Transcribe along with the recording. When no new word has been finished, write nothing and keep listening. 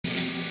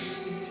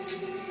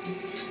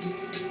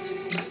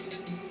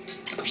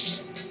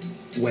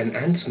When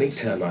ants meet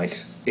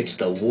termites, it's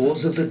the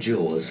wars of the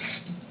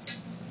jaws.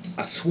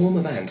 A swarm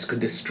of ants could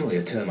destroy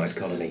a termite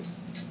colony.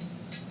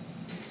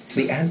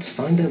 The ants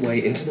find their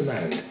way into the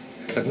mound,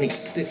 but meet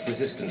stiff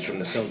resistance from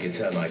the soldier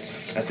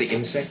termites as the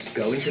insects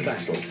go into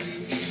battle.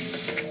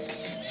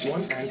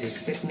 One ant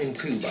is bitten in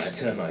two by a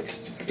termite.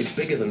 It's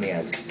bigger than the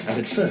ant, and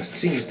at first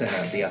seems to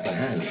have the upper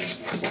hand.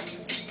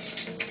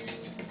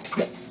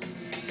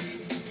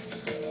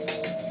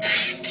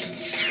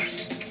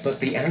 But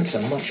the ants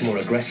are much more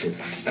aggressive,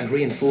 and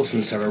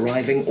reinforcements are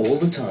arriving all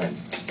the time.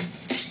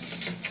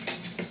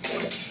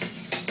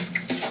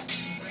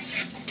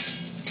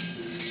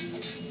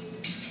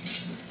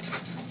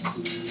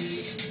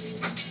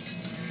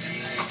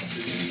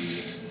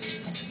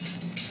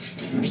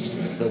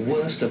 The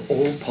worst of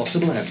all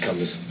possible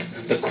outcomes,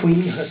 the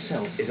queen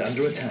herself is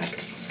under attack,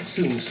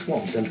 soon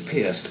swamped and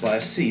pierced by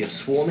a sea of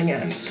swarming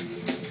ants.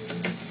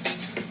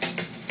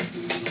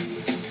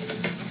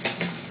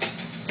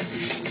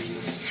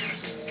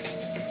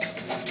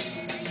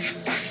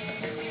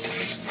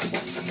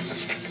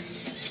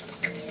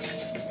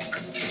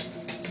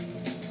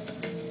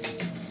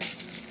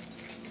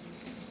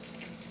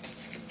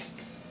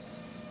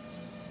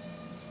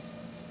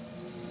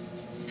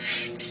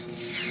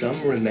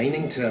 Some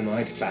remaining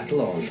termites battle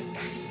on,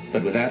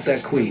 but without their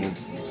queen,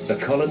 the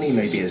colony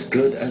may be as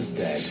good as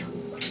dead.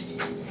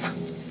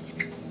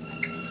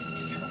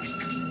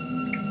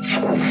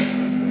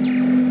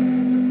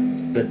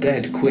 The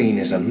dead queen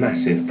is a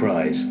massive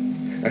prize,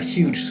 a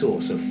huge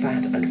source of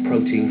fat and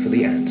protein for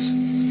the ants.